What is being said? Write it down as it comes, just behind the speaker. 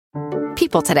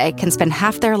People today can spend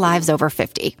half their lives over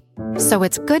 50. So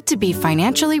it's good to be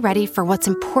financially ready for what's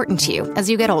important to you as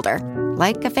you get older,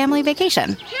 like a family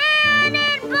vacation.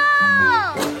 Cannonball!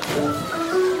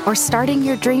 Or starting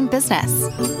your dream business.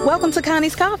 Welcome to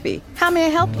Connie's Coffee. How may I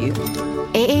help you?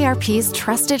 AARP's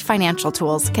trusted financial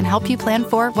tools can help you plan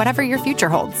for whatever your future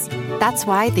holds. That's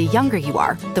why the younger you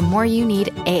are, the more you need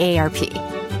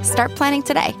AARP. Start planning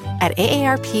today at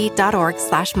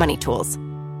aarp.org/moneytools.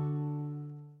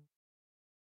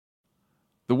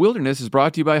 The Wilderness is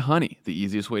brought to you by Honey, the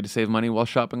easiest way to save money while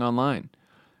shopping online.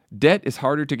 Debt is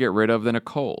harder to get rid of than a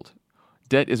cold.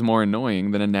 Debt is more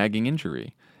annoying than a nagging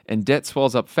injury. And debt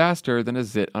swells up faster than a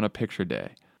zit on a picture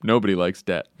day. Nobody likes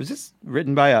debt. Was this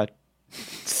written by a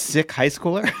sick high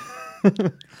schooler?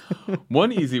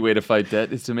 One easy way to fight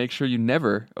debt is to make sure you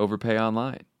never overpay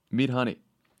online. Meet Honey.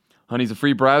 Honey's a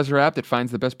free browser app that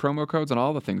finds the best promo codes on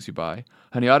all the things you buy.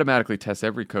 Honey automatically tests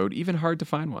every code, even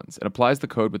hard-to-find ones, and applies the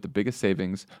code with the biggest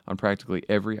savings on practically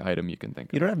every item you can think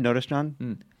of. You know what I've noticed,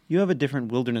 John? You have a different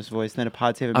Wilderness voice than a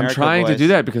Pod Save America voice. I'm trying to do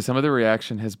that because some of the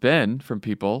reaction has been from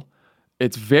people.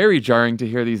 It's very jarring to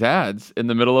hear these ads in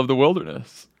the middle of the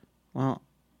Wilderness. Well,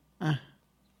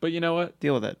 but you know what?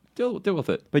 Deal with it. Deal with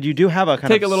it. But you do have a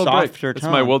kind Take of a little softer break.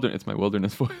 tone. It's my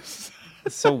wilderness voice.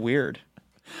 It's so weird.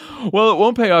 Well, it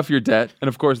won't pay off your debt, and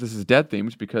of course, this is debt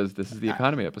themed because this is the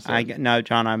economy episode. No,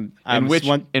 John,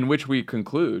 in which we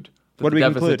conclude that the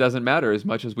deficit doesn't matter as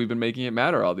much as we've been making it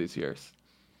matter all these years.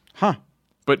 Huh?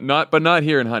 But not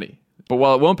here in Honey. But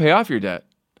while it won't pay off your debt,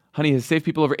 Honey has saved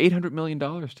people over $800 million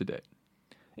to date.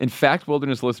 In fact,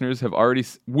 Wilderness listeners have already...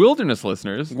 Wilderness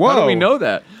listeners? Whoa. How do we know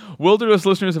that? Wilderness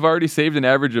listeners have already saved an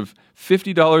average of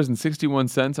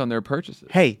 $50.61 on their purchases.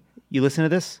 Hey, you listen to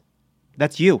this?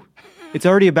 That's you. It's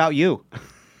already about you.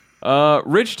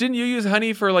 Rich, didn't you use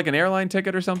Honey for like an airline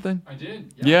ticket or something? I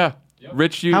did. Yeah. Yep.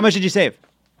 Rich, How much did you save?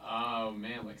 Oh,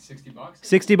 man, like $60.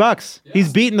 $60. Yeah.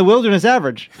 He's beating the Wilderness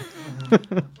average.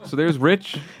 So there's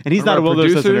Rich. And he's not a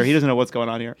Wilderness listener. He doesn't know what's going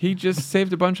on here. He just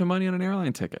saved a bunch of money on an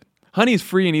airline ticket. Honey is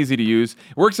free and easy to use.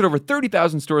 It works at over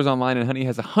 30,000 stores online, and Honey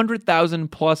has 100,000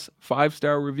 plus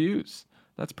 5-star reviews.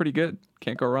 That's pretty good.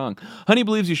 Can't go wrong. Honey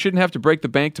believes you shouldn't have to break the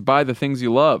bank to buy the things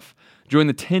you love. Join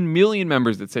the 10 million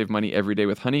members that save money every day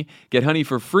with Honey. Get Honey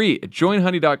for free at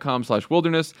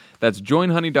joinhoney.com/wilderness. That's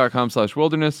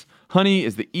joinhoney.com/wilderness. Honey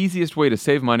is the easiest way to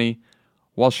save money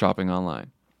while shopping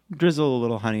online. Drizzle a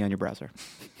little honey on your browser.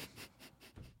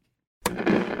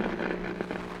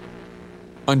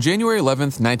 On January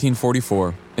 11th,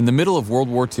 1944, in the middle of World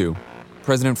War II,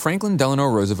 President Franklin Delano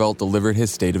Roosevelt delivered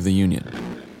his State of the Union.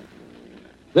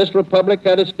 This republic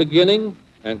had its beginning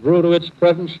and grew to its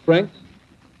present strength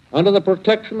under the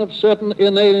protection of certain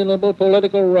inalienable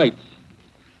political rights.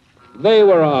 They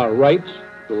were our rights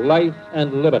to life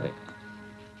and liberty.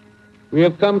 We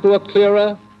have come to a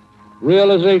clearer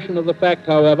realization of the fact,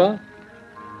 however,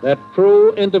 that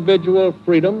true individual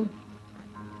freedom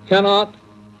cannot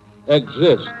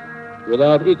exist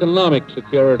without economic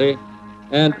security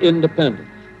and independence.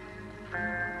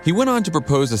 He went on to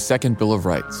propose a second Bill of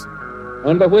Rights,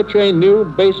 under which a new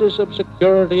basis of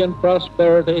security and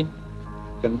prosperity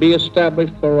can be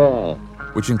established for all.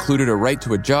 which included a right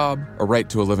to a job, a right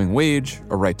to a living wage,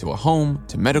 a right to a home,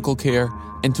 to medical care,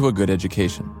 and to a good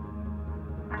education.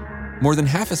 More than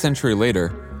half a century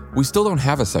later, we still don't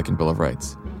have a second Bill of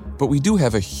Rights, but we do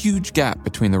have a huge gap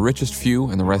between the richest few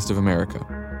and the rest of America.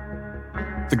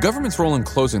 The government's role in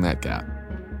closing that gap,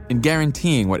 in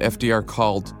guaranteeing what FDR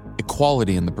called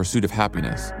equality in the pursuit of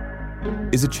happiness,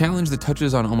 is a challenge that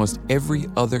touches on almost every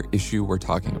other issue we're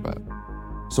talking about.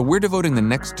 So we're devoting the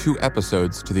next 2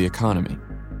 episodes to the economy.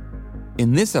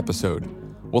 In this episode,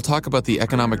 we'll talk about the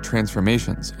economic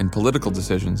transformations and political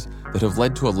decisions that have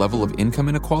led to a level of income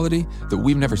inequality that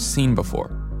we've never seen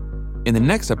before. In the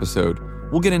next episode,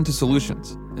 we'll get into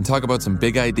solutions and talk about some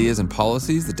big ideas and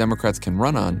policies that Democrats can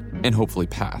run on and hopefully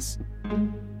pass.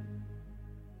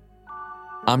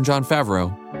 I'm Jon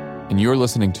Favreau, and you're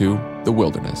listening to The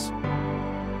Wilderness.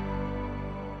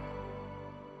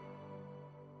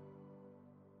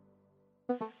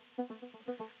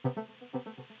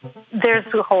 There's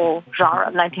the whole genre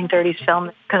of 1930s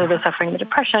film because of the suffering of the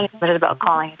Depression. It is about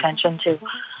calling attention to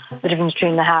the difference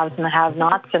between the haves and the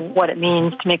have-nots and what it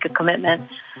means to make a commitment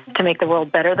to make the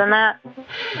world better than that.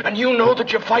 And you know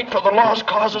that your fight for the lost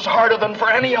cause is harder than for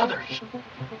any others.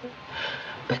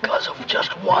 Because of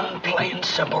just one plain,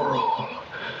 simple rule.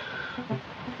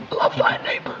 Love thy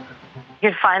neighbor.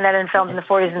 You'd find that in films in the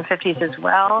 40s and 50s as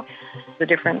well. The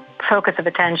different focus of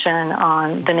attention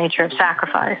on the nature of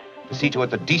sacrifice. See to it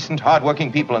that decent,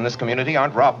 hard-working people in this community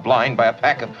aren't robbed blind by a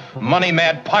pack of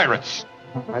money-mad pirates.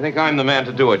 I think I'm the man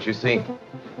to do it, you see.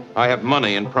 I have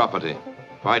money and property.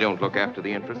 If I don't look after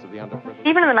the interests of the underprivileged...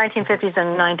 Even in the 1950s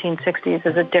and 1960s,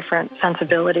 there's a different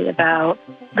sensibility about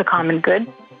the common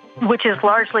good, which is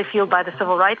largely fueled by the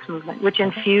civil rights movement, which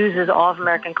infuses all of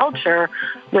American culture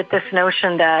with this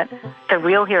notion that the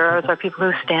real heroes are people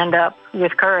who stand up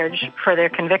with courage for their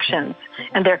convictions,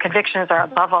 and their convictions are,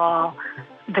 above all,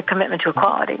 the commitment to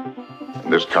equality.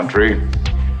 In this country,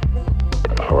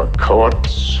 our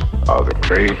courts are the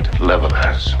great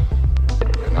levelers.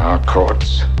 In our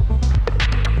courts,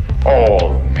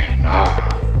 all men are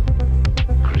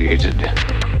created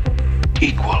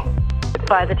equal.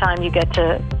 By the time you get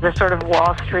to the sort of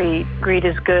Wall Street, greed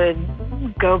is good,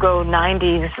 go-go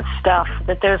 90s stuff,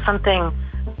 that there's something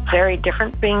very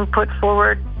different being put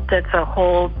forward that's a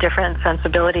whole different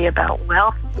sensibility about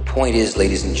wealth. The point is,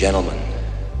 ladies and gentlemen,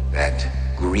 that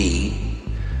greed,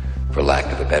 for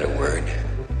lack of a better word,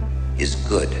 is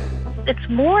good. It's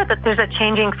more that there's a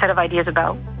changing set of ideas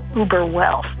about uber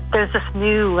wealth. There's this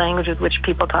new language with which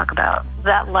people talk about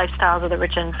that lifestyles of the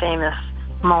rich and famous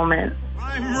moment.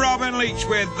 I'm Robin Leach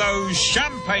with those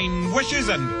champagne wishes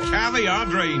and caviar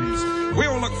dreams. We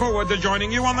will look forward to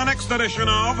joining you on the next edition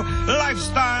of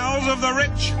Lifestyles of the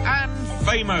Rich and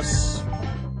Famous.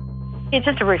 It's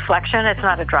just a reflection. It's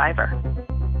not a driver.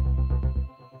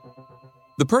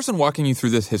 The person walking you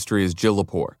through this history is Jill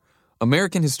Lepore,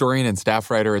 American historian and staff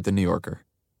writer at The New Yorker.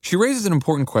 She raises an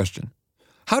important question.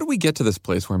 How do we get to this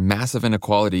place where massive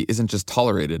inequality isn't just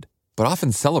tolerated, but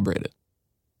often celebrated?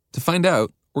 To find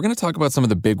out, we're going to talk about some of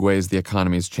the big ways the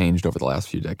economy has changed over the last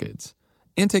few decades,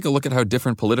 and take a look at how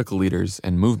different political leaders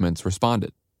and movements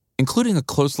responded, including a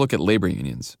close look at labor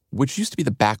unions, which used to be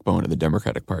the backbone of the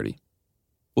Democratic Party.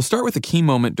 We'll start with a key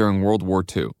moment during World War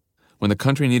II, when the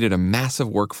country needed a massive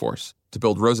workforce to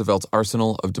build Roosevelt's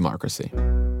arsenal of democracy.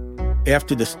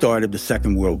 After the start of the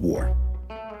Second World War,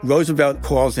 Roosevelt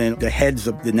calls in the heads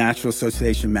of the National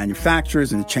Association of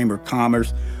Manufacturers and the Chamber of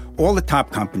Commerce, all the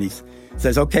top companies,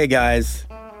 says, okay, guys,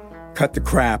 cut the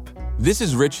crap. This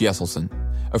is Rich Yesselson,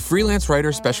 a freelance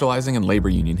writer specializing in labor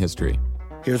union history.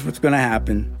 Here's what's going to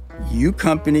happen. You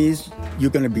companies,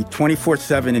 you're going to be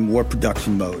 24/7 in war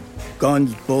production mode.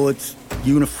 Guns, bullets,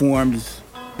 uniforms,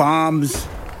 bombs,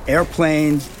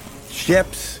 airplanes,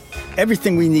 ships,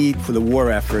 everything we need for the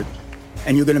war effort,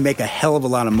 and you're going to make a hell of a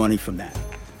lot of money from that.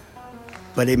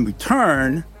 But in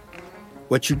return,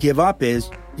 what you give up is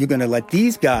you're going to let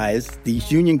these guys, these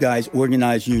union guys,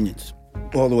 organize unions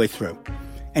all the way through.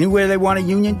 Anywhere they want a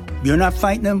union, you're not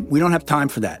fighting them. We don't have time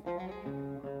for that.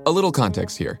 A little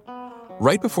context here.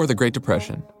 Right before the Great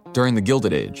Depression, during the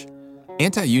Gilded Age,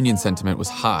 anti-union sentiment was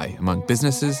high among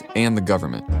businesses and the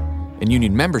government, and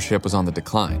union membership was on the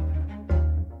decline.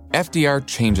 FDR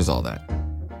changes all that.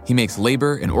 He makes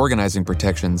labor and organizing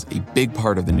protections a big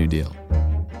part of the New Deal.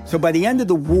 So by the end of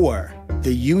the war,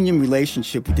 the union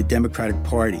relationship with the Democratic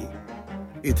Party,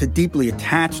 it's a deeply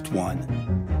attached one.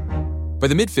 By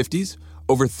the mid-50s,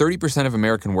 over 30% of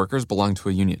American workers belong to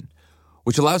a union,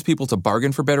 which allows people to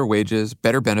bargain for better wages,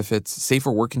 better benefits,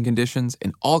 safer working conditions,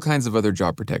 and all kinds of other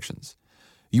job protections.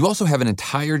 You also have an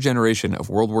entire generation of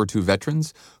World War II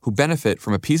veterans who benefit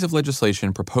from a piece of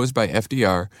legislation proposed by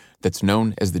FDR that's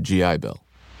known as the GI Bill.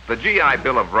 The GI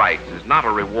Bill of Rights is not a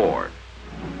reward,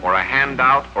 or a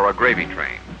handout, or a gravy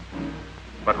train,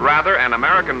 but rather an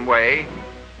American way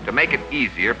to make it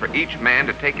easier for each man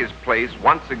to take his place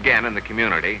once again in the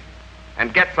community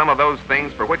and get some of those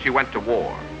things for which he went to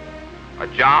war. A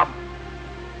job,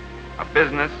 a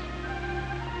business,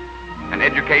 an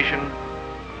education,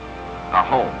 a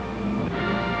home.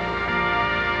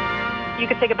 You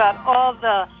could think about all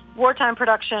the wartime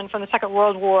production from the Second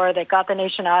World War that got the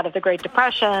nation out of the Great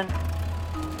Depression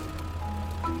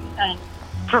and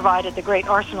provided the great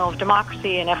arsenal of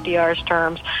democracy in FDR's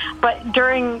terms. But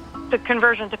during the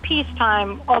conversion to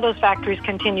peacetime, all those factories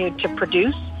continued to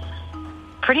produce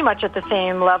pretty much at the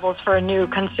same levels for a new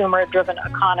consumer-driven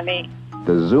economy.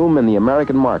 The zoom in the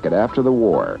American market after the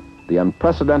war, the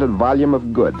unprecedented volume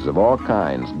of goods of all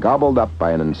kinds gobbled up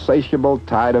by an insatiable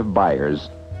tide of buyers,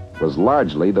 was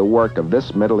largely the work of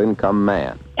this middle-income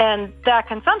man. And that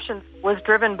consumption was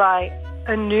driven by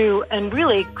a new and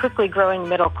really quickly growing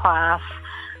middle class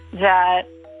that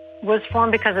was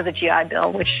formed because of the GI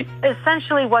Bill, which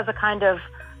essentially was a kind of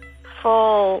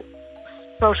full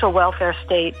social welfare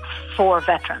state for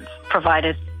veterans,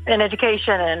 provided an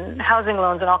education and housing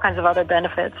loans and all kinds of other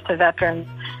benefits to veterans,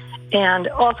 and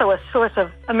also a source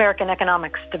of American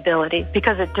economic stability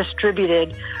because it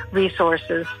distributed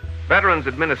resources. Veterans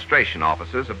Administration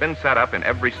offices have been set up in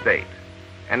every state,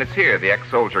 and it's here the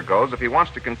ex-soldier goes if he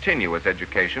wants to continue his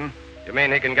education. You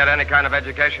mean he can get any kind of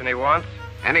education he wants?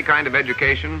 Any kind of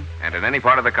education, and in any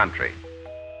part of the country.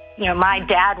 my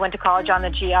dad went to college on the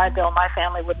GI Bill. My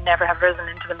family would never have risen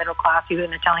into the middle class. He was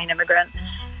an Italian immigrant.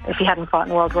 If he hadn't fought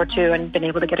in World War II and been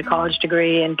able to get a college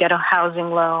degree and get a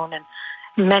housing loan, and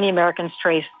many Americans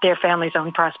trace their family's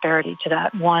own prosperity to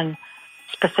that one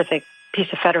specific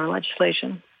piece of federal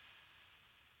legislation.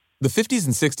 The 50s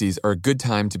and 60s are a good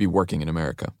time to be working in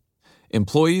America.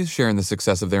 Employees share in the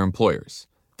success of their employers.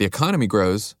 The economy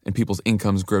grows, and people's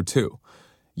incomes grow too.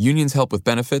 Unions help with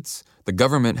benefits, the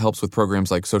government helps with programs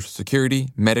like Social Security,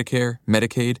 Medicare,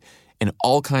 Medicaid, and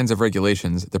all kinds of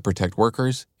regulations that protect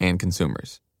workers and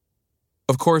consumers.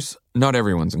 Of course, not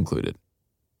everyone's included.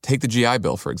 Take the GI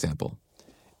Bill, for example.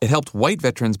 It helped white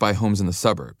veterans buy homes in the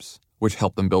suburbs, which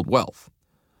helped them build wealth.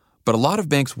 But a lot of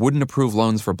banks wouldn't approve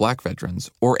loans for black veterans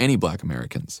or any black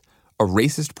Americans, a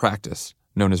racist practice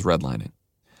known as redlining.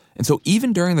 And so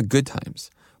even during the good times,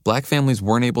 black families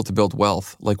weren't able to build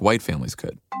wealth like white families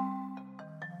could.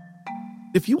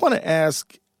 If you want to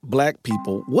ask black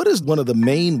people, what is one of the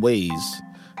main ways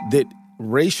that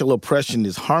racial oppression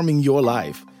is harming your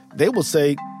life, they will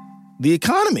say, the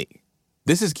economy.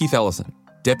 This is Keith Ellison,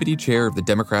 Deputy Chair of the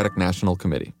Democratic National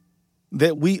Committee.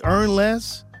 That we earn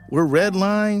less, we're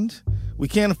redlined, we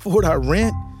can't afford our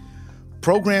rent,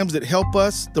 programs that help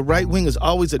us, the right wing is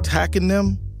always attacking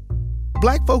them.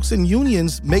 Black folks in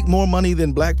unions make more money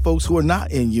than black folks who are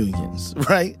not in unions,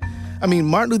 right? I mean,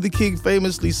 Martin Luther King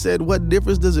famously said, what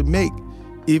difference does it make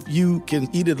if you can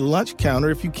eat at a lunch counter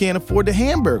if you can't afford the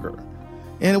hamburger?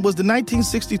 And it was the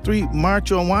 1963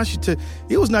 March on Washington.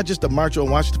 It was not just a March on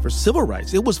Washington for civil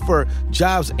rights. It was for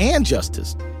jobs and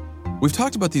justice. We've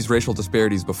talked about these racial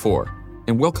disparities before,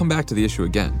 and we'll come back to the issue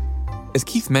again. As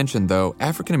Keith mentioned, though,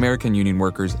 African-American union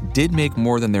workers did make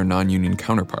more than their non-union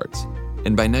counterparts.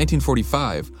 And by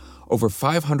 1945, over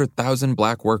 500,000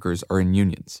 black workers are in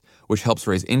unions, which helps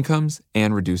raise incomes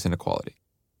and reduce inequality.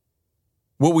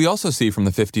 What we also see from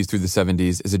the 50s through the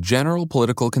 70s is a general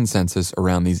political consensus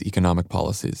around these economic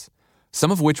policies,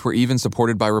 some of which were even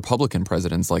supported by Republican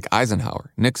presidents like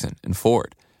Eisenhower, Nixon, and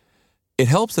Ford. It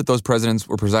helps that those presidents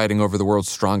were presiding over the world's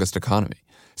strongest economy,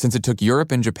 since it took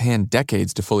Europe and Japan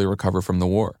decades to fully recover from the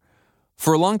war.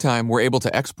 For a long time, we're able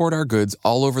to export our goods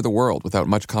all over the world without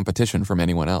much competition from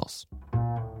anyone else.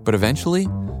 But eventually,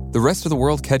 the rest of the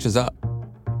world catches up.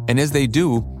 And as they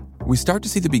do, we start to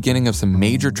see the beginning of some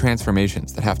major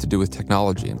transformations that have to do with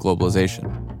technology and globalization.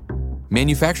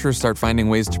 Manufacturers start finding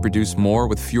ways to produce more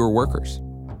with fewer workers.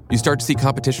 You start to see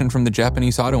competition from the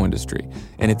Japanese auto industry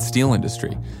and its steel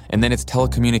industry, and then its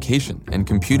telecommunication and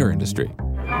computer industry.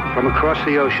 From across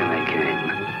the ocean they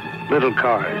came. Little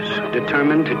cars,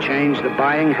 determined to change the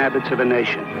buying habits of a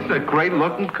nation. It's a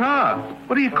great-looking car.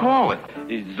 What do you call it?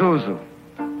 Isuzu.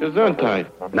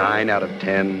 Gesundheit. 9 out of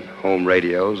 10 home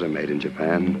radios are made in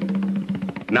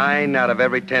Japan. 9 out of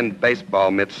every 10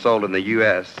 baseball mitts sold in the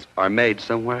U.S. are made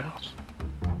somewhere else.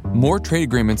 More trade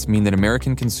agreements mean that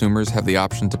American consumers have the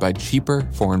option to buy cheaper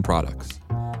foreign products.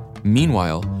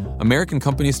 Meanwhile, American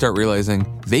companies start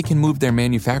realizing they can move their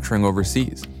manufacturing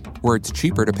overseas, where it's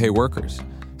cheaper to pay workers,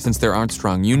 since there aren't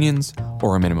strong unions,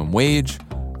 or a minimum wage,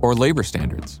 or labor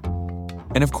standards.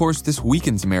 And of course, this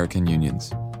weakens American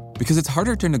unions, because it's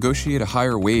harder to negotiate a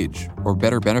higher wage or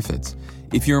better benefits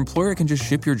if your employer can just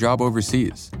ship your job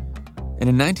overseas. And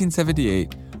in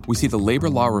 1978, we see the Labor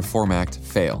Law Reform Act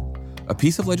fail, a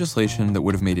piece of legislation that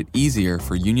would have made it easier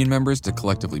for union members to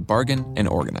collectively bargain and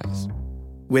organize.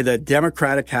 With a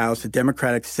Democratic House, a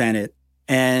Democratic Senate,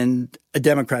 and a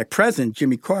Democratic president,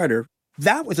 Jimmy Carter,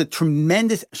 that was a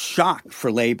tremendous shock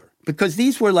for labor. Because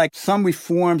these were like some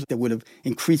reforms that would have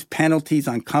increased penalties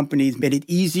on companies, made it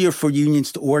easier for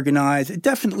unions to organize. It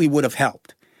definitely would have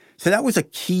helped. So that was a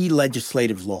key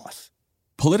legislative loss.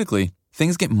 Politically,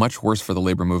 things get much worse for the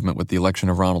labor movement with the election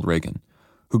of Ronald Reagan,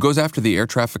 who goes after the Air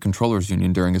Traffic Controllers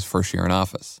Union during his first year in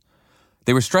office.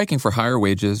 They were striking for higher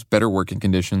wages, better working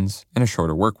conditions, and a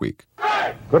shorter work week.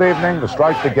 Good evening. The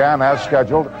strike began as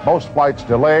scheduled. Most flights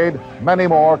delayed, many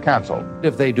more canceled.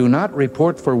 If they do not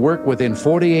report for work within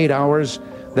 48 hours,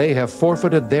 they have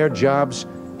forfeited their jobs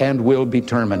and will be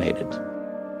terminated.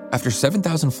 After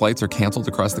 7,000 flights are canceled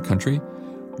across the country,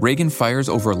 Reagan fires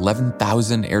over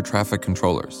 11,000 air traffic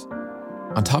controllers.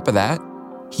 On top of that,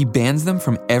 he bans them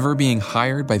from ever being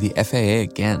hired by the FAA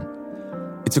again.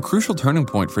 It's a crucial turning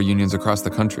point for unions across the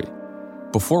country.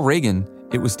 Before Reagan,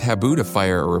 it was taboo to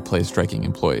fire or replace striking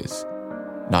employees.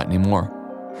 Not anymore.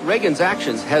 Reagan's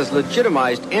actions has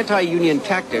legitimized anti-union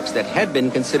tactics that had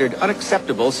been considered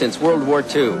unacceptable since World War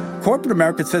II. Corporate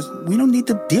America says, we don't need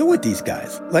to deal with these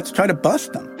guys. Let's try to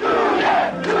bust them.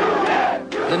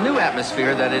 The new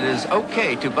atmosphere that it is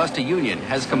okay to bust a union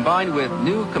has combined with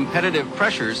new competitive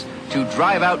pressures to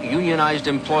drive out unionized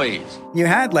employees. You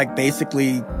had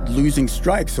basically losing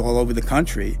strikes all over the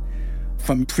country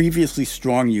from previously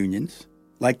strong unions,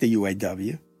 like the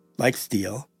UAW, like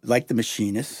steel, like the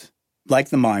machinists, like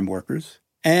the mine workers.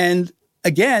 And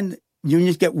again,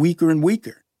 unions get weaker and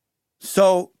weaker.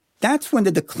 So that's when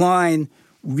the decline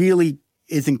really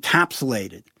is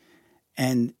encapsulated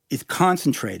and is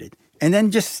concentrated. And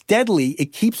then just steadily,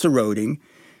 it keeps eroding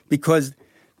because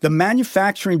the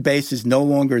manufacturing base is no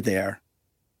longer there.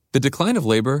 The decline of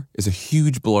labor is a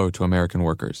huge blow to American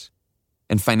workers.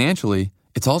 And financially,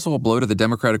 it's also a blow to the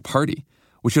Democratic Party,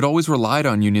 which had always relied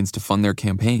on unions to fund their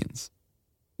campaigns.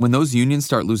 When those unions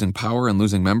start losing power and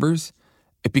losing members,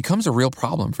 it becomes a real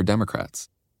problem for Democrats.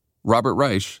 Robert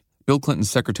Reich, Bill Clinton's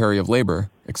Secretary of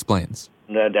Labor, explains.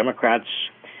 The Democrats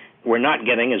were not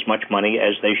getting as much money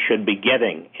as they should be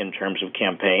getting in terms of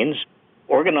campaigns.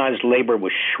 Organized labor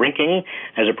was shrinking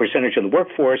as a percentage of the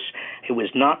workforce. It was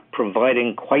not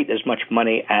providing quite as much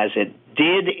money as it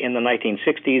did in the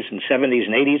 1960s and 70s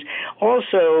and 80s.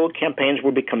 Also, campaigns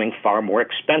were becoming far more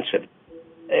expensive.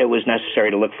 It was necessary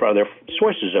to look for other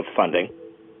sources of funding.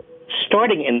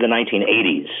 Starting in the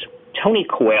 1980s, Tony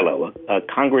Coelho, a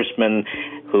congressman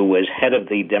who was head of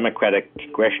the Democratic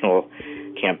Congressional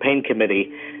Campaign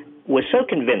Committee, was so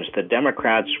convinced that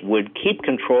Democrats would keep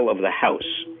control of the House.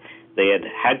 They had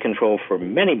had control for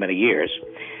many, many years,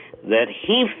 that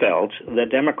he felt that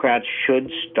Democrats should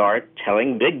start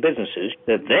telling big businesses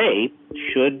that they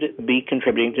should be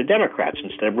contributing to Democrats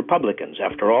instead of Republicans.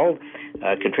 After all,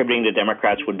 contributing to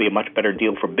Democrats would be a much better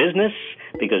deal for business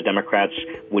because Democrats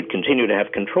would continue to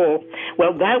have control.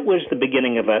 Well, that was the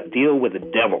beginning of a deal with the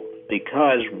devil,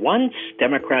 because once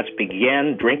Democrats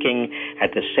began drinking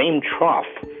at the same trough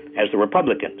as the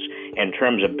Republicans in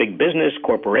terms of big business,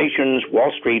 corporations,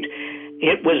 Wall Street,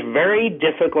 it was very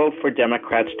difficult for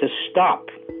Democrats to stop.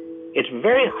 It's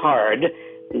very hard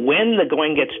when the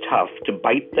going gets tough to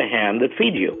bite the hand that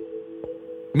feeds you.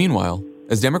 Meanwhile,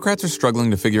 as Democrats are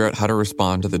struggling to figure out how to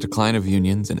respond to the decline of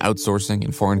unions and outsourcing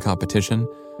and foreign competition,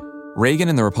 Reagan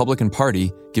and the Republican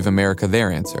Party give America their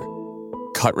answer.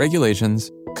 Cut regulations,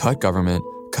 cut government,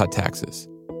 cut taxes.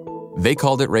 They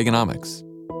called it Reaganomics.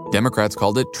 Democrats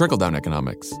called it trickle-down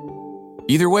economics.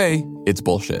 Either way, it's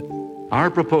bullshit. Our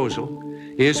proposal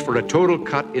is for a total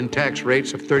cut in tax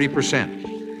rates of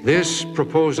 30%. This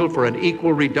proposal for an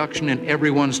equal reduction in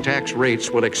everyone's tax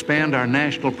rates will expand our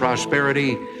national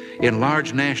prosperity,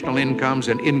 enlarge national incomes,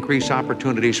 and increase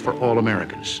opportunities for all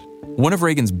Americans. One of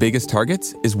Reagan's biggest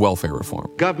targets is welfare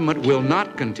reform. Government will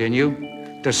not continue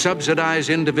to subsidize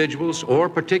individuals or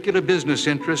particular business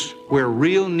interests where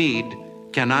real need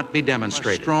cannot be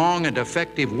demonstrated. Strong and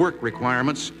effective work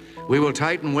requirements. We will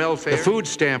tighten welfare. The food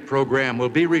stamp program will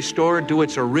be restored to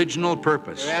its original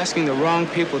purpose. They're asking the wrong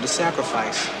people to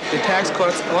sacrifice. The tax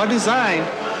cuts are designed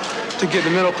to give the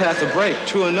middle class a break,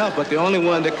 true enough, but the only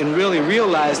one that can really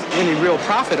realize any real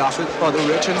profit off it are the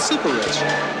rich and the super rich.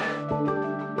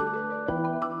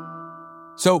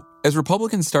 So, as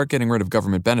Republicans start getting rid of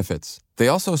government benefits, they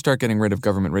also start getting rid of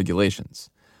government regulations.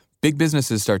 Big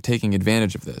businesses start taking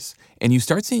advantage of this, and you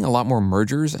start seeing a lot more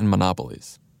mergers and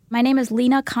monopolies. My name is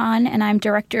Lena Khan, and I'm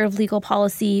Director of Legal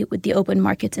Policy with the Open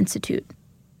Markets Institute.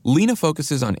 Lena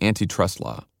focuses on antitrust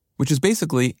law, which is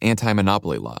basically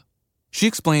anti-monopoly law. She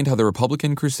explained how the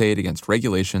Republican crusade against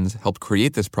regulations helped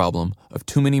create this problem of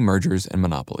too many mergers and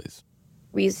monopolies.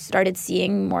 We started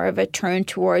seeing more of a turn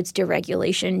towards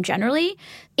deregulation generally.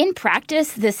 In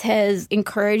practice, this has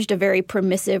encouraged a very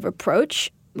permissive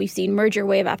approach. We've seen merger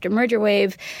wave after merger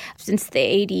wave since the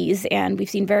 80s, and we've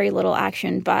seen very little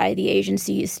action by the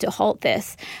agencies to halt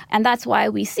this. And that's why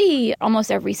we see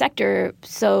almost every sector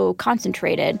so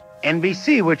concentrated.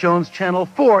 NBC, which owns Channel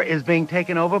 4, is being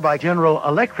taken over by General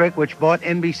Electric, which bought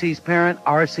NBC's parent,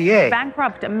 RCA.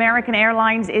 Bankrupt American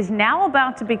Airlines is now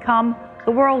about to become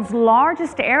the world's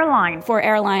largest airline. 4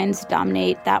 airlines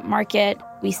dominate that market.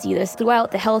 We see this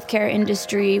throughout the healthcare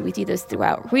industry. We see this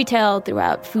throughout retail,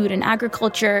 throughout food and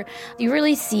agriculture. You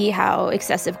really see how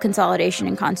excessive consolidation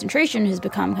and concentration has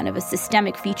become kind of a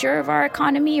systemic feature of our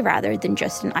economy rather than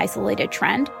just an isolated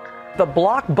trend. The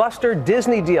blockbuster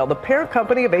Disney deal, the parent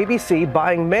company of ABC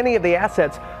buying many of the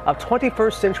assets of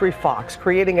 21st Century Fox,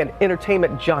 creating an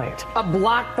entertainment giant. A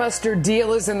blockbuster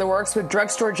deal is in the works with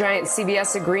drugstore giant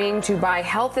CVS agreeing to buy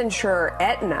health insurer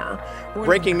Aetna.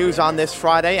 Breaking news on this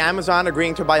Friday, Amazon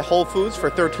agreeing to buy Whole Foods for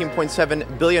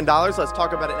 $13.7 billion. Let's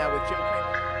talk about it now with Jim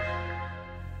Cramer.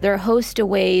 There are a host of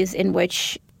ways in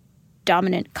which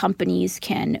dominant companies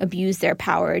can abuse their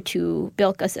power to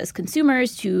bilk us as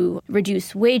consumers, to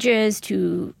reduce wages,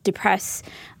 to depress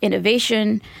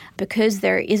innovation, because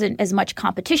there isn't as much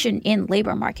competition in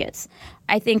labor markets.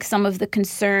 I think some of the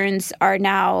concerns are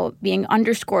now being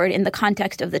underscored in the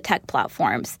context of the tech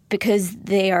platforms because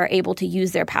they are able to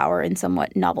use their power in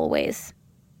somewhat novel ways.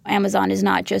 Amazon is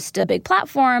not just a big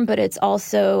platform, but it's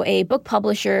also a book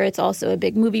publisher. It's also a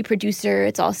big movie producer.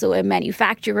 It's also a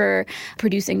manufacturer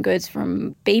producing goods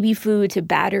from baby food to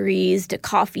batteries to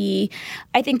coffee.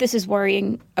 I think this is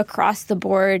worrying across the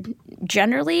board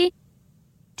generally.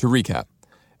 To recap,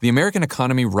 the American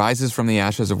economy rises from the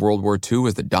ashes of World War II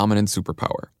as the dominant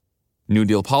superpower. New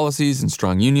Deal policies and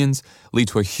strong unions lead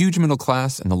to a huge middle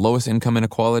class and the lowest income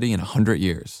inequality in 100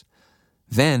 years.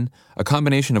 Then, a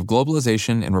combination of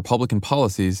globalization and Republican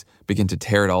policies begin to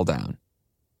tear it all down.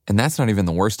 And that's not even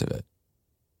the worst of it.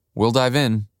 We'll dive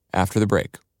in after the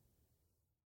break.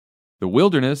 The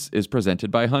Wilderness is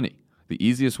presented by Honey, the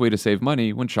easiest way to save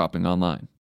money when shopping online.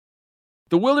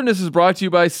 The Wilderness is brought to you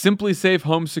by SimpliSafe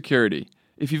Home Security.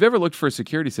 If you've ever looked for a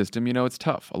security system, you know it's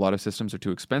tough. A lot of systems are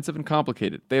too expensive and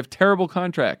complicated. They have terrible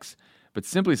contracts. But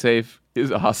SimpliSafe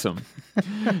is awesome.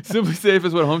 SimpliSafe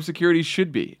is what home security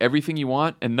should be. Everything you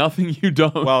want and nothing you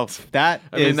don't. Well,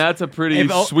 that's a pretty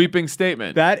sweeping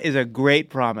statement. That is a great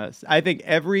promise. I think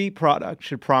every product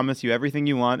should promise you everything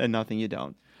you want and nothing you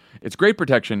don't. It's great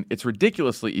protection, it's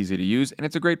ridiculously easy to use, and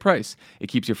it's a great price. It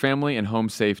keeps your family and home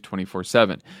safe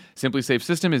 24/7. SimpliSafe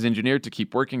system is engineered to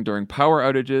keep working during power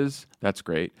outages. That's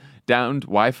great. Downed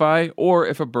Wi-Fi, or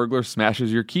if a burglar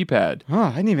smashes your keypad. Oh,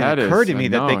 it didn't even occur to me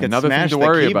that they could smash the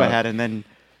keypad and then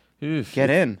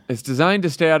get in. It's designed to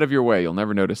stay out of your way. You'll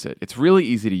never notice it. It's really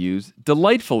easy to use.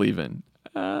 Delightful even.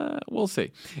 We'll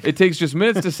see. It takes just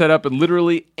minutes to set up, and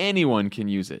literally anyone can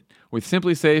use it. With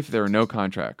SimpliSafe, there are no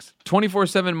contracts.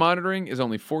 24/7 monitoring is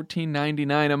only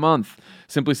 $14.99 a month.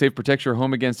 SimpliSafe protects your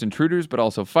home against intruders, but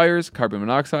also fires, carbon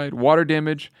monoxide, water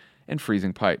damage, and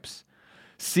freezing pipes.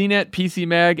 CNET, PC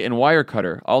Mag, and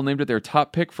Wirecutter, all named it their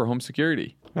top pick for home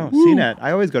security. Oh, CNET.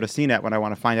 I always go to CNET when I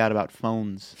want to find out about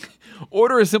phones.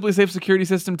 Order a SimpliSafe security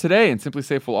system today, and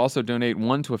SimpliSafe will also donate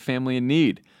one to a family in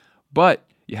need. But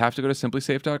you have to go to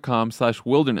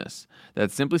SimpliSafe.com/wilderness.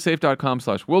 That's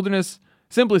SimpliSafe.com/wilderness.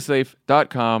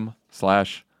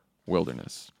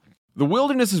 SimpliSafe.com/wilderness. The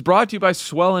Wilderness is brought to you by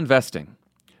Swell Investing.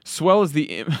 Swell is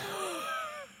the...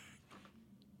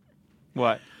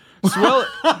 What? Swell...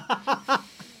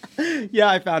 Yeah,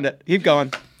 I found it. Keep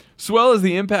going. Swell is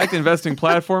the impact investing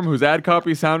platform whose ad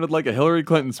copy sounded like a Hillary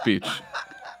Clinton speech.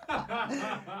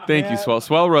 Thank you, Swell.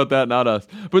 Swell wrote that, not us.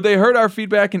 But they heard our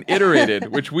feedback and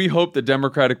iterated, which we hope the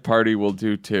Democratic Party will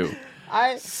do too.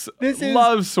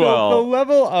 Love Swell. The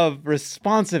level of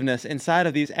responsiveness inside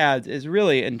of these ads is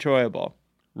really enjoyable.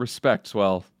 Respect,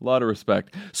 Swell. A lot of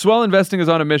respect. Swell Investing is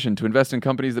on a mission to invest in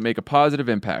companies that make a positive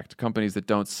impact, companies that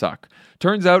don't suck.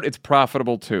 Turns out it's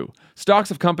profitable too.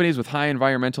 Stocks of companies with high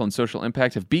environmental and social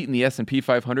impact have beaten the S&P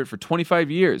 500 for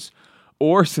 25 years,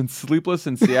 or since Sleepless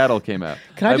in Seattle came out.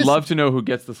 I'd love to know who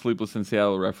gets the Sleepless in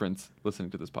Seattle reference listening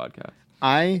to this podcast.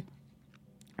 I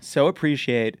so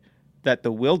appreciate that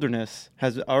the Wilderness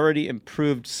has already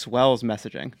improved Swell's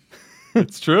messaging.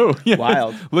 It's true. Yeah.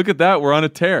 Wild. Look at that. We're on a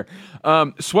tear.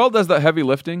 Swell does the heavy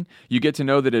lifting. You get to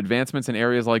know that advancements in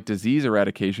areas like disease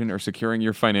eradication are securing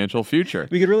your financial future.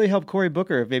 We could really help Cory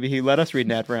Booker if maybe he let us read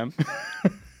an ad for him.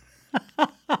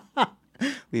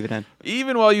 Leave it in.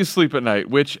 Even while you sleep at night,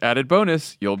 which, added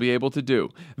bonus, you'll be able to do.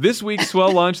 This week,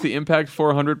 Swell launched the Impact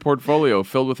 400 portfolio,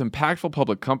 filled with impactful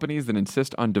public companies that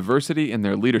insist on diversity in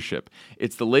their leadership.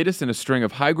 It's the latest in a string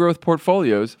of high-growth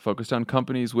portfolios focused on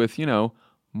companies with,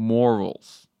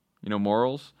 morals. You know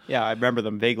morals? Yeah, I remember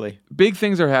them vaguely. Big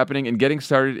things are happening, and getting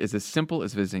started is as simple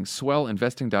as visiting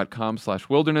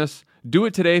swellinvesting.com/wilderness. Do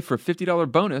it today for a $50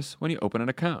 bonus when you open an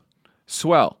account.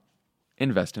 Swell.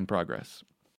 Invest in progress.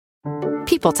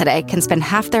 People today can spend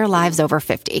half their lives over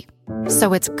 50.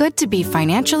 So it's good to be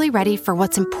financially ready for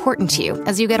what's important to you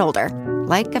as you get older,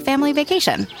 like a family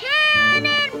vacation.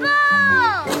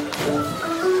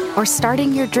 Or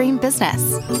starting your dream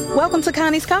business. Welcome to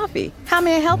Connie's Coffee. How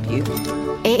may I help you?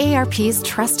 AARP's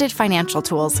trusted financial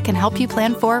tools can help you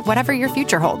plan for whatever your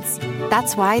future holds.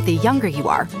 That's why the younger you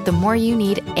are, the more you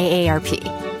need AARP.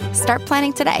 Start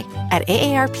planning today at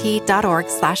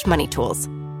aarp.org/moneytools.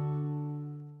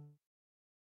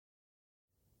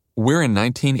 We're in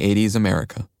 1980s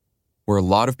America, where a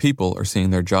lot of people are seeing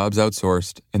their jobs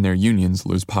outsourced and their unions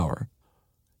lose power.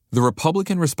 The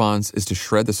Republican response is to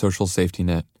shred the social safety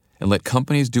net and let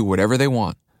companies do whatever they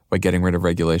want by getting rid of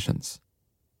regulations.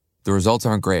 The results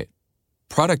aren't great.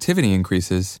 Productivity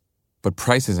increases, but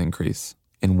prices increase,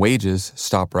 and wages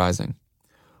stop rising.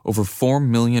 Over 4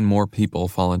 million more people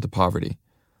fall into poverty,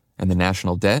 and the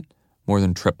national debt more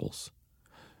than triples.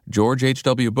 George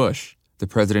H.W. Bush, the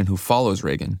president who follows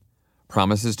Reagan,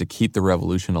 promises to keep the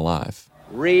revolution alive.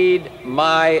 Read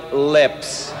my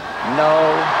lips.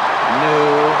 No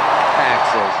new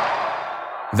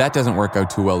taxes. That doesn't work out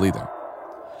too well either.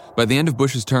 By the end of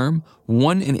Bush's term,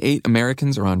 1 in 8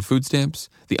 Americans are on food stamps,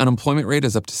 the unemployment rate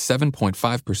is up to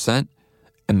 7.5%,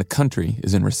 and the country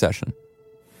is in recession.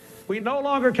 We no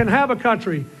longer can have a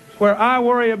country where I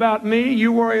worry about me,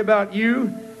 you worry about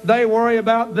you, they worry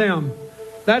about them.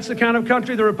 That's the kind of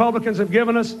country the Republicans have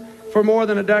given us for more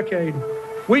than a decade.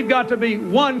 We've got to be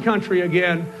one country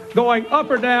again, going up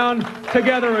or down,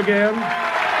 together again.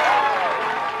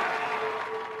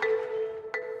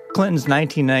 Clinton's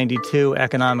 1992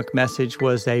 economic message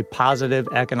was a positive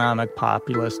economic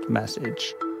populist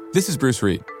message. This is Bruce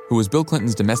Reed, who was Bill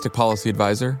Clinton's domestic policy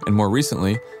advisor and more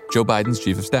recently, Joe Biden's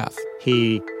chief of staff.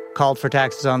 He called for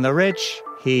taxes on the rich.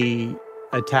 He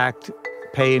attacked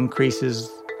pay increases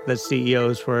that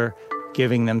CEOs were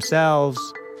giving themselves.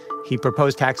 He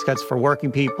proposed tax cuts for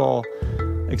working people,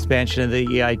 expansion of the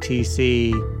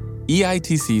EITC.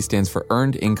 EITC stands for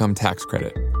Earned Income Tax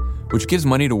Credit, which gives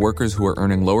money to workers who are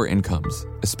earning lower incomes,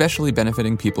 especially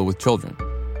benefiting people with children.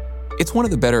 It's one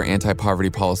of the better anti-poverty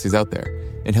policies out there.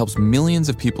 It helps millions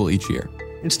of people each year.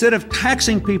 Instead of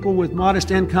taxing people with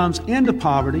modest incomes into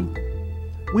poverty,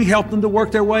 we help them to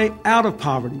work their way out of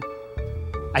poverty.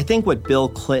 I think what Bill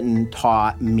Clinton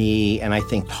taught me, and I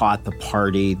think taught the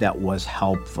party that was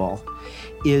helpful,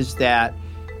 is that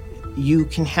you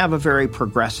can have a very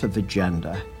progressive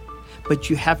agenda, but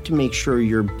you have to make sure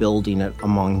you're building it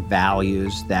among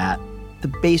values that the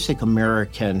basic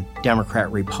American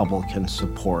Democrat-Republican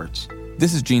supports.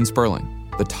 This is Gene Sperling,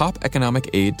 the top economic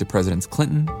aide to Presidents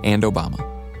Clinton and Obama.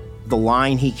 The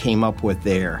line he came up with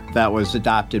there that was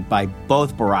adopted by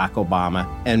both Barack Obama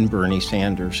and Bernie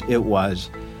Sanders, it was,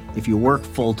 if you work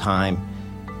full-time,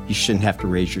 you shouldn't have to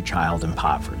raise your child in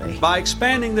poverty. By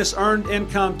expanding this earned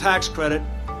income tax credit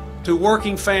to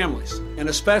working families, and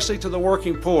especially to the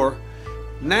working poor,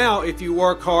 now if you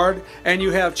work hard and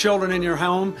you have children in your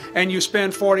home and you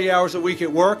spend 40 hours a week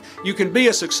at work, you can be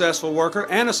a successful worker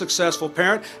and a successful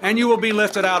parent, and you will be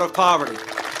lifted out of poverty.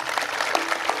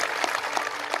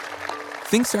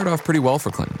 Things start off pretty well for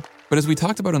Clinton, but as we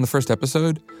talked about in the first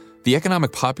episode, the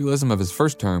economic populism of his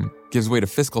first term gives way to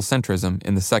fiscal centrism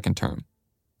in the second term.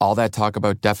 All that talk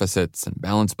about deficits and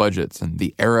balanced budgets and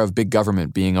the era of big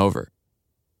government being over.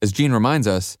 As Gene reminds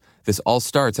us, this all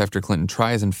starts after Clinton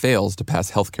tries and fails to pass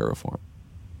healthcare reform.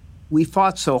 We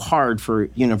fought so hard for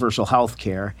universal health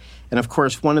care, and of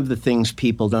course one of the things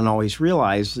people don't always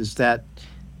realize is that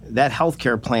that health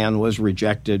care plan was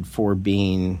rejected for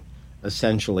being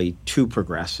essentially too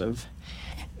progressive,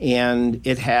 and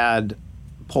it had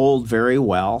polled very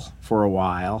well for a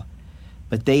while,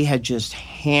 but they had just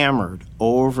hammered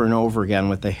over and over again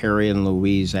with the Harry and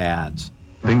Louise ads.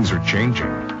 Things are changing,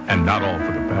 and not all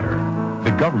for the better.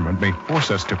 The government may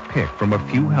force us to pick from a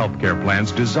few health care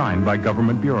plans designed by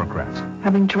government bureaucrats.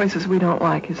 Having choices we don't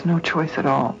like is no choice at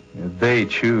all. They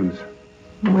choose.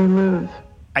 We lose.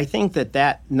 I think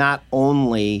that not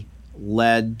only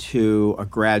led to a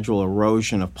gradual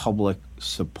erosion of public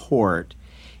support,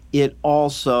 it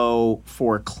also,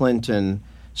 for Clinton,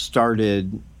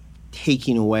 started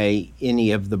taking away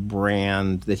any of the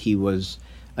brand that he was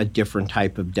a different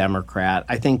type of Democrat.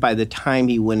 I think by the time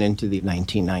he went into the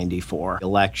 1994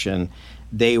 election,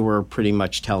 they were pretty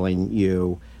much telling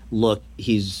you, look,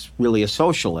 he's really a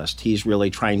socialist. He's really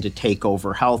trying to take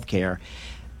over health care.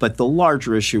 But the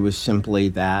larger issue was simply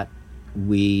that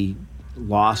we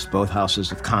lost both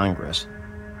houses of Congress.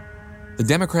 The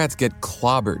Democrats get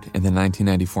clobbered in the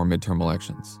 1994 midterm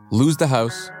elections. Lose the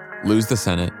House, lose the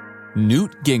Senate.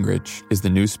 Newt Gingrich is the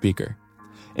new speaker.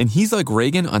 And he's like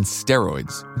Reagan on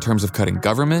steroids in terms of cutting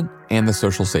government and the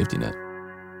social safety net.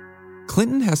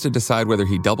 Clinton has to decide whether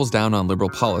he doubles down on liberal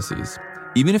policies,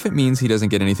 even if it means he doesn't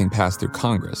get anything passed through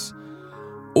Congress,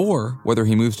 or whether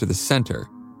he moves to the center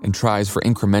and tries for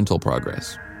incremental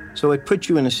progress. So it put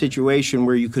you in a situation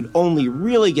where you could only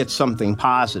really get something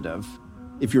positive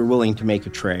if you're willing to make a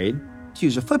trade. To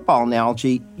use a football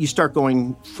analogy, you start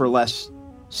going for less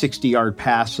 60-yard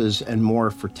passes and more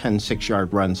for 10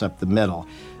 6-yard runs up the middle.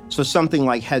 So something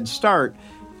like Head Start,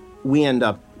 we end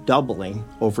up doubling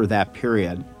over that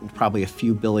period, probably a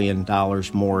few $1 billion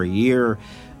more a year.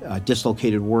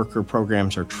 Dislocated worker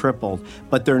programs are tripled,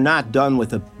 but they're not done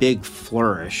with a big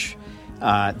flourish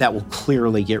that will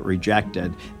clearly get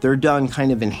rejected. They're done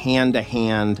kind of in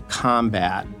hand-to-hand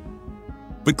combat.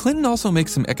 But Clinton also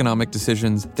makes some economic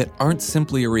decisions that aren't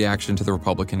simply a reaction to the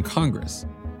Republican Congress.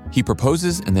 He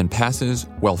proposes and then passes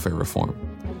welfare reform,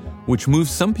 which moves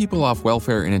some people off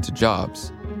welfare and into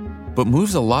jobs, but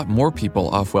moves a lot more people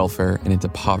off welfare and into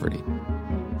poverty.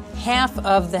 Half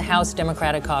of the House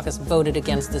Democratic caucus voted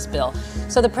against this bill.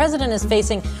 So the president is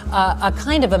facing a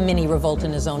kind of a mini revolt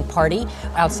in his own party.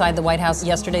 Outside the White House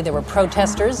yesterday, there were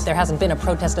protesters. There hasn't been a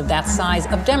protest of that size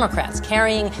of Democrats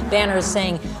carrying banners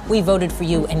saying, "We voted for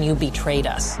you and you betrayed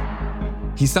us."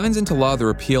 He signs into law the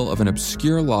repeal of an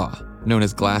obscure law known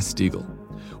as Glass-Steagall,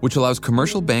 which allows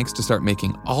commercial banks to start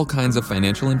making all kinds of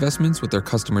financial investments with their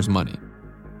customers' money,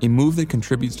 a move that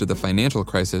contributes to the financial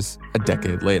crisis a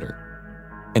decade later.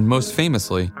 And most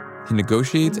famously, he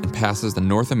negotiates and passes the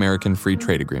North American Free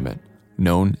Trade Agreement,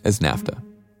 known as NAFTA.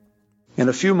 In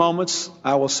a few moments,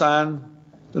 I will sign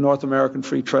the North American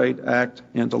Free Trade Act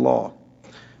into law.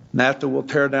 NAFTA will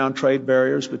tear down trade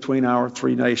barriers between our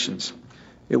three nations.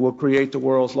 It will create the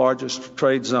world's largest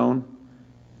trade zone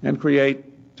and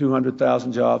create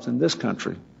 200,000 jobs in this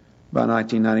country by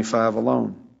 1995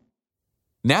 alone.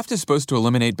 NAFTA is supposed to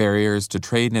eliminate barriers to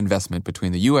trade and investment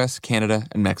between the U.S., Canada,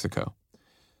 and Mexico.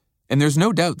 And there's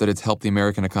no doubt that it's helped the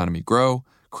American economy grow,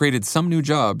 created some new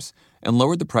jobs, and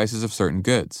lowered the prices of certain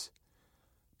goods.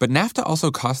 But NAFTA also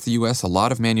cost the U.S. a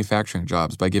lot of manufacturing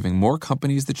jobs by giving more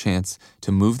companies the chance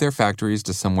to move their factories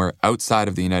to somewhere outside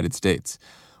of the United States,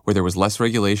 where there was less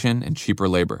regulation and cheaper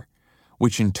labor,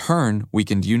 which in turn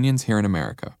weakened unions here in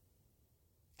America.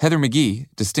 Heather McGhee,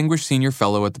 Distinguished Senior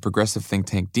Fellow at the progressive think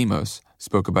tank Demos,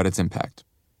 spoke about its impact.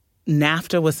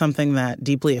 NAFTA was something that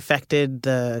deeply affected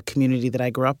the community that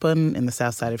I grew up in the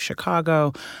south side of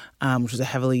Chicago, which was a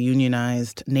heavily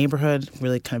unionized neighborhood,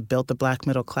 really kind of built the black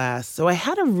middle class. So I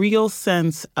had a real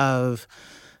sense of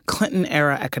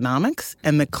Clinton-era economics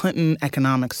and the Clinton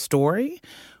economic story,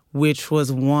 which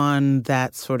was one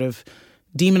that sort of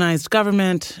demonized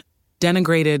government,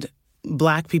 denigrated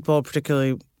black people,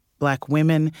 particularly black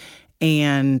women,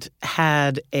 and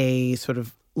had a sort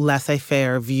of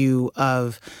laissez-faire view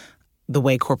of the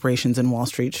way corporations and Wall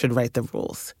Street should write the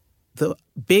rules. The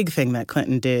big thing that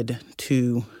Clinton did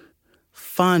to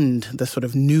fund the sort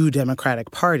of new Democratic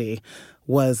Party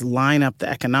was line up the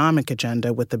economic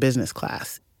agenda with the business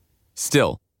class.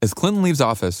 Still, as Clinton leaves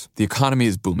office, the economy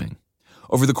is booming.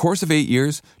 Over the course of 8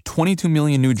 years, 22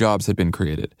 million new jobs had been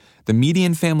created. The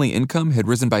median family income had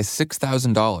risen by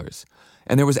 $6,000,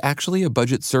 and there was actually a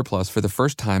budget surplus for the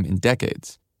first time in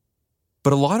decades.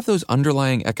 But a lot of those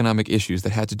underlying economic issues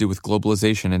that had to do with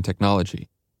globalization and technology,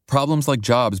 problems like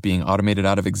jobs being automated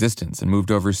out of existence and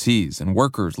moved overseas and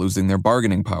workers losing their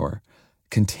bargaining power,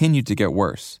 continued to get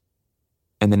worse.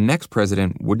 And the next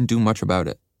president wouldn't do much about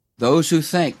it. Those who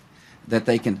think that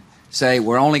they can say,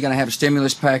 we're only going to have a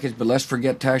stimulus package, but let's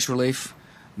forget tax relief,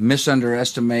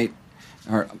 underestimate.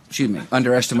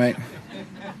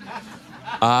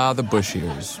 Ah, the Bush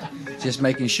years. Just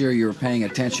making sure you're paying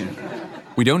attention.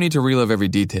 We don't need to relive every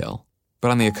detail,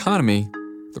 but on the economy,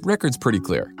 the record's pretty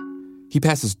clear. He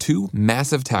passes 2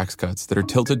 massive tax cuts that are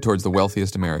tilted towards the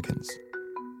wealthiest Americans.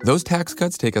 Those tax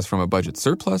cuts take us from a budget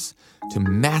surplus to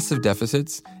massive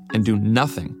deficits and do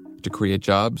nothing to create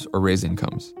jobs or raise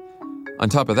incomes. On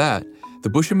top of that, the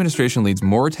Bush administration leads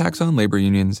more attacks on labor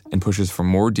unions and pushes for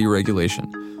more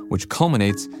deregulation, which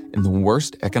culminates in the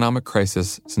worst economic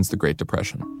crisis since the Great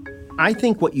Depression. I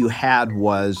think what you had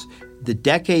was the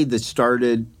decade that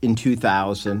started in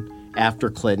 2000 after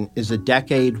Clinton is a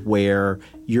decade where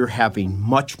you're having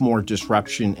much more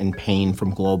disruption and pain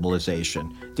from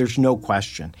globalization. There's no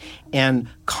question. And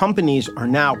companies are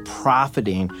now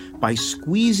profiting by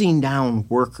squeezing down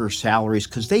worker salaries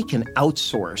because they can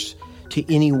outsource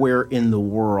to anywhere in the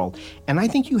world. And I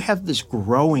think you have this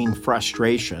growing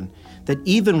frustration that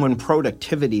even when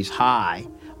productivity's high,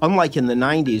 unlike in the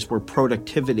 90s where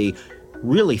productivity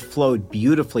really flowed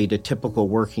beautifully to typical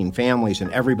working families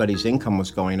and everybody's income was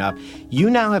going up,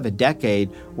 you now have a decade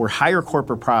where higher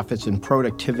corporate profits and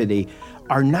productivity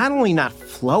are not only not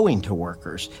flowing to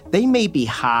workers, they may be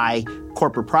high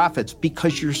corporate profits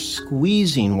because you're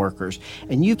squeezing workers,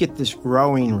 and you get this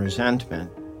growing resentment.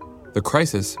 The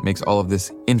crisis makes all of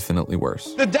this infinitely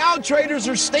worse. The Dow traders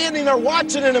are standing there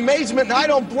watching in amazement, and I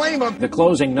don't blame them. The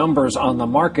closing numbers on the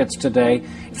markets today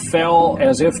fell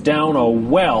as if down a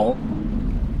well.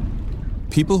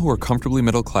 People who are comfortably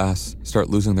middle class start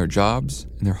losing their jobs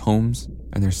and their homes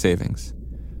and their savings.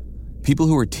 People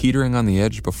who were teetering on the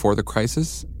edge before the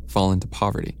crisis fall into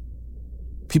poverty.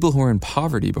 People who were in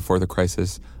poverty before the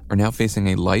crisis are now facing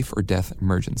a life or death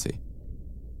emergency.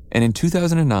 And in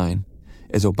 2009,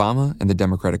 as Obama and the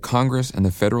Democratic Congress and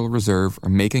the Federal Reserve are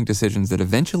making decisions that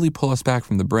eventually pull us back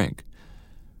from the brink,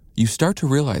 you start to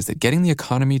realize that getting the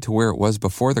economy to where it was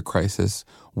before the crisis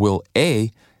will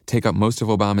A, take up most of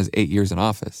Obama's 8 years in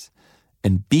office,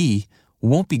 and B,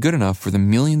 won't be good enough for the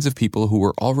millions of people who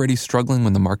were already struggling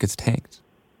when the markets tanked.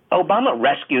 Obama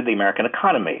rescued the American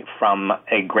economy from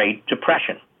a Great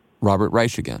Depression. Robert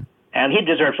Reich again. And he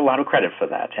deserves a lot of credit for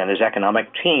that, and his economic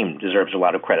team deserves a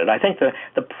lot of credit. I think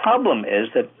the problem is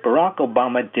that Barack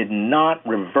Obama did not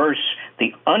reverse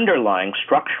the underlying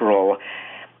structural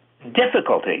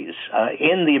difficulties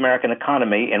in the American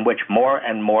economy in which more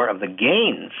and more of the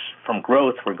gains from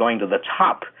growth were going to the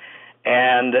top.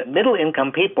 And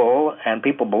middle-income people and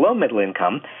people below middle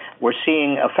income were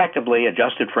seeing, effectively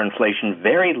adjusted for inflation,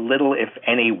 very little, if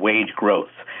any, wage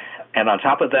growth. And on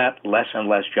top of that, less and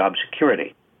less job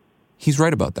security. He's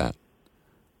right about that.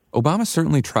 Obama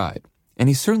certainly tried, and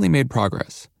he certainly made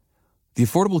progress. The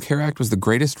Affordable Care Act was the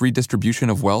greatest redistribution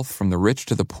of wealth from the rich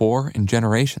to the poor in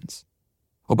generations.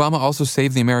 Obama also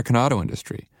saved the American auto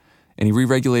industry, and he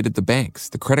re-regulated the banks,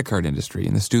 the credit card industry,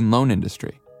 and the student loan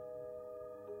industry.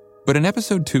 But in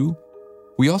episode 2,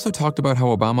 we also talked about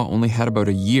how Obama only had about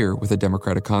a year with a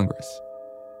Democratic Congress.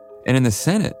 And in the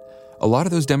Senate, a lot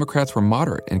of those Democrats were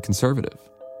moderate and conservative.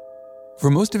 For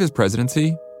most of his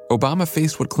presidency, Obama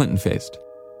faced what Clinton faced: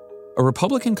 a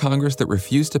Republican Congress that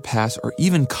refused to pass or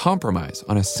even compromise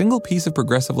on a single piece of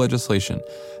progressive legislation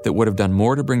that would have done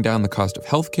more to bring down the cost of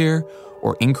health care,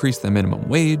 or increase the minimum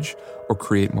wage, or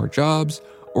create more jobs,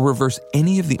 or reverse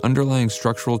any of the underlying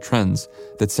structural trends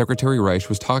that Secretary Reich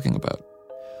was talking about.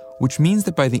 Which means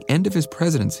that by the end of his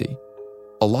presidency,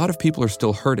 a lot of people are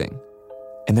still hurting,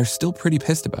 and they're still pretty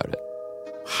pissed about it.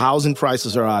 Housing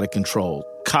prices are out of control.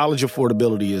 College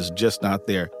affordability is just not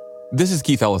there. This is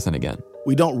Keith Ellison again.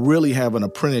 We don't really have an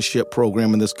apprenticeship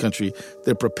program in this country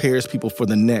that prepares people for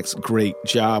the next great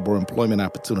job or employment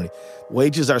opportunity.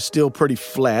 Wages are still pretty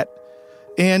flat,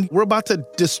 and we're about to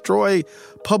destroy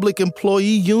public employee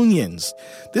unions.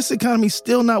 This economy's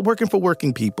still not working for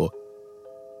working people.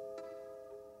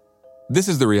 This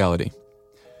is the reality.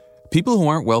 People who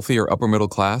aren't wealthy or upper middle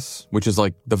class, which is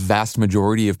like the vast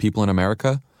majority of people in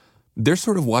America, they're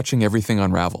sort of watching everything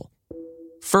unravel.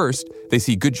 First, they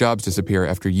see good jobs disappear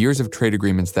after years of trade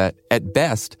agreements that, at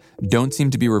best, don't seem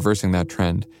to be reversing that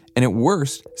trend, and at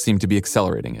worst, seem to be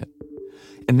accelerating it.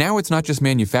 And now it's not just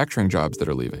manufacturing jobs that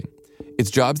are leaving.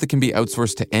 It's jobs that can be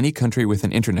outsourced to any country with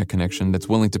an internet connection that's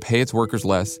willing to pay its workers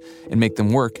less and make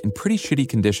them work in pretty shitty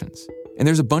conditions. And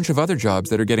there's a bunch of other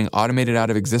jobs that are getting automated out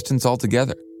of existence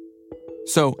altogether.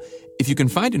 So, if you can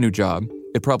find a new job,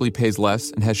 it probably pays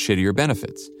less and has shittier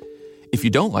benefits. If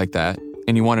you don't like that,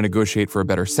 and you want to negotiate for a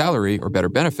better salary or better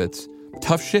benefits,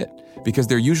 tough shit, because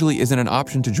there usually isn't an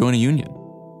option to join a union.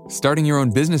 Starting your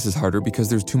own business is harder because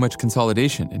there's too much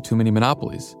consolidation and too many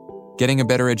monopolies. Getting a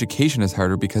better education is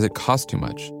harder because it costs too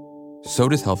much. So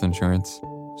does health insurance,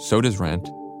 so does rent,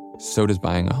 so does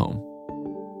buying a home.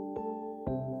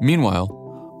 Meanwhile,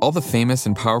 all the famous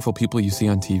and powerful people you see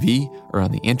on TV or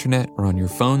on the internet or on your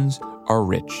phones are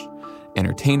rich.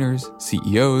 Entertainers,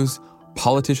 CEOs,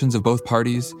 politicians of both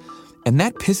parties. And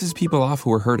that pisses people off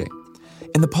who are hurting.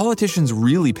 And the politicians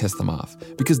really piss them off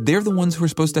because they're the ones who are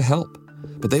supposed to help.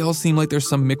 But they all seem like there's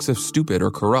some mix of stupid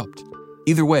or corrupt.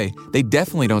 Either way, they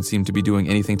definitely don't seem to be doing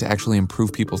anything to actually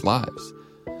improve people's lives.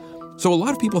 So a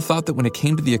lot of people thought that when it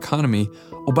came to the economy,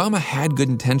 Obama had good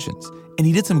intentions, and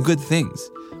he did some good things,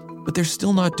 but they're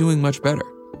still not doing much better.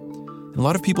 And a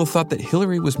lot of people thought that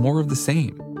Hillary was more of the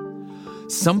same.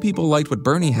 Some people liked what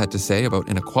Bernie had to say about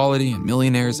inequality and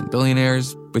millionaires and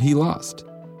billionaires, but he lost.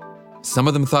 Some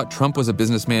of them thought Trump was a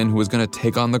businessman who was going to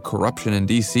take on the corruption in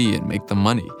D.C. and make them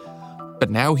money.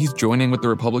 But now he's joining with the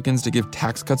Republicans to give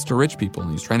tax cuts to rich people,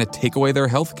 and he's trying to take away their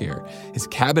health care. His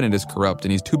cabinet is corrupt,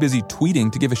 and he's too busy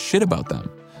tweeting to give a shit about them.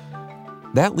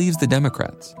 That leaves the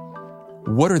Democrats.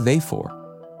 What are they for?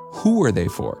 Who are they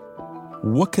for?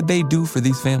 What could they do for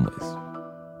these families?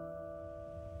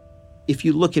 If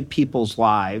you look at people's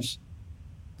lives,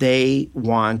 they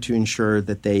want to ensure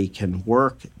that they can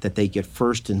work, that they get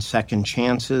first and second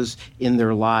chances in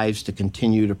their lives to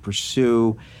continue to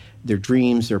pursue their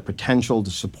dreams, their potential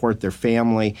to support their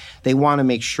family. They want to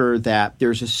make sure that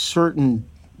there's a certain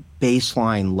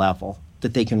baseline level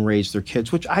that they can raise their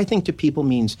kids, which I think to people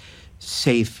means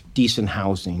safe, decent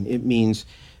housing. It means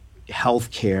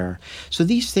health care. So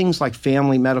these things like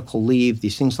family medical leave,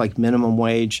 these things like minimum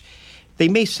wage, they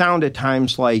may sound at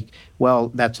times like, well,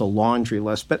 that's a laundry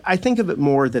list, but I think of it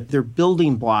more that they're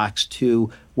building blocks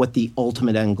to what the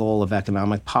ultimate end goal of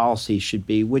economic policy should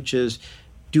be, which is,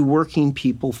 do working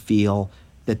people feel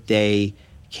that they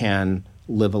can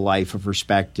live a life of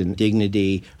respect and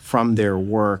dignity from their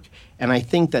work? And I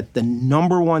think that the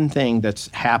number one thing that's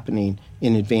happening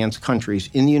in advanced countries,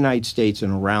 in the United States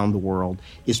and around the world,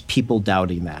 is people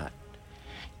doubting that.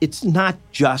 It's not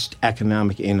just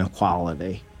economic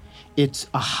inequality. It's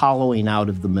a hollowing out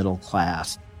of the middle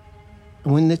class.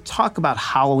 And when they talk about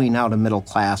hollowing out a middle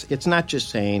class, it's not just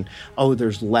saying, oh,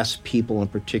 there's less people in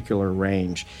a particular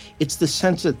range. It's the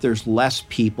sense that there's less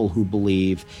people who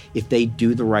believe if they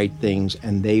do the right things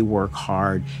and they work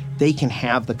hard, they can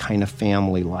have the kind of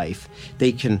family life.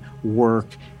 They can work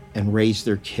and raise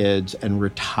their kids and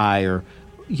retire,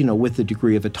 with a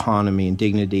degree of autonomy and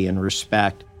dignity and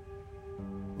respect.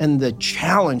 And the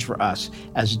challenge for us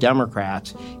as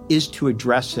Democrats is to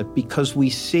address it, because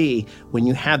we see when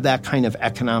you have that kind of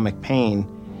economic pain,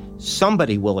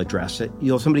 somebody will address it.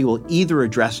 Somebody will either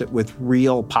address it with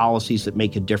real policies that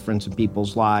make a difference in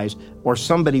people's lives, or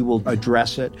somebody will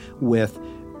address it with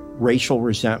racial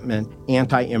resentment,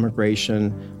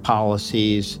 anti-immigration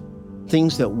policies,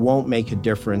 things that won't make a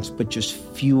difference but just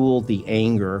fuel the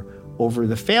anger over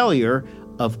the failure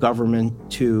of government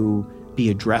to be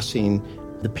addressing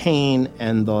the pain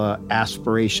and the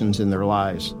aspirations in their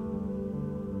lives.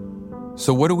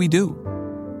 So what do we do?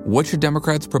 What should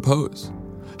Democrats propose?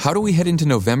 How do we head into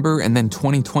November and then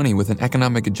 2020 with an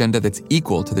economic agenda that's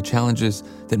equal to the challenges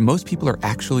that most people are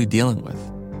actually dealing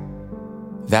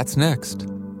with? That's next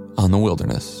on The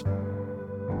Wilderness.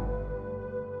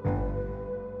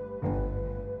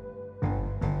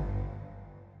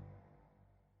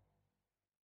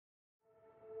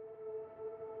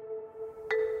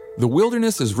 The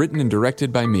Wilderness is written and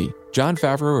directed by me, Jon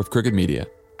Favreau of Crooked Media.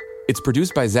 It's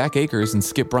produced by Zach Akers and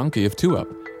Skip Bronke of 2 Up,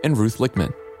 and Ruth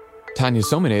Lichtman. Tanya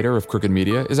Sominator of Crooked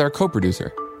Media is our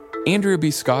co-producer. Andrea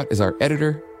B. Scott is our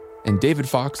editor, and David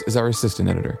Fox is our assistant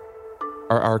editor.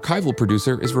 Our archival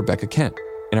producer is Rebecca Kent,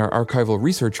 and our archival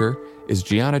researcher is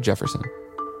Gianna Jefferson.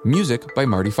 Music by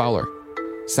Marty Fowler.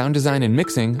 Sound design and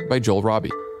mixing by Joel Robbie.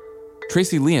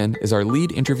 Tracy Leon is our lead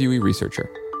interviewee researcher.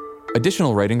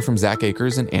 Additional writing from Zach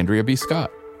Akers and Andrea B.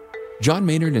 Scott. John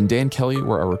Maynard and Dan Kelly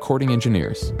were our recording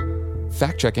engineers.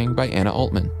 Fact-checking by Anna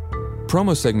Altman.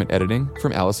 Promo segment editing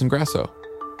from Allison Grasso.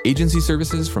 Agency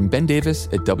services from Ben Davis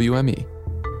at WME.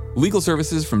 Legal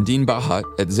services from Dean Bahat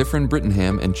at Zifrin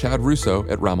Brittenham and Chad Russo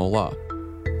at Ramo Law.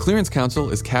 Clearance counsel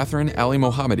is Catherine Ali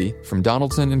Mohammadi from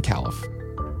Donaldson and Califf.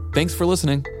 Thanks for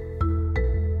listening.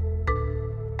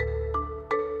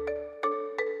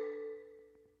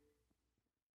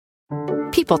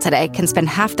 People today can spend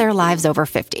half their lives over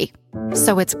 50.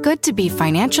 So it's good to be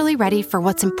financially ready for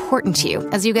what's important to you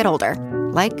as you get older,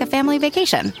 like a family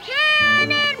vacation.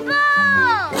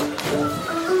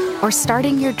 Or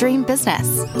starting your dream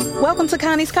business. Welcome to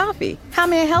Connie's Coffee. How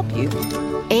may I help you?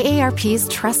 AARP's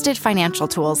trusted financial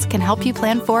tools can help you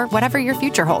plan for whatever your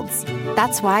future holds.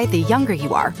 That's why the younger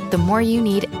you are, the more you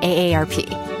need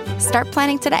AARP. Start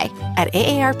planning today at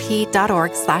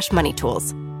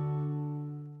aarp.org/moneytools.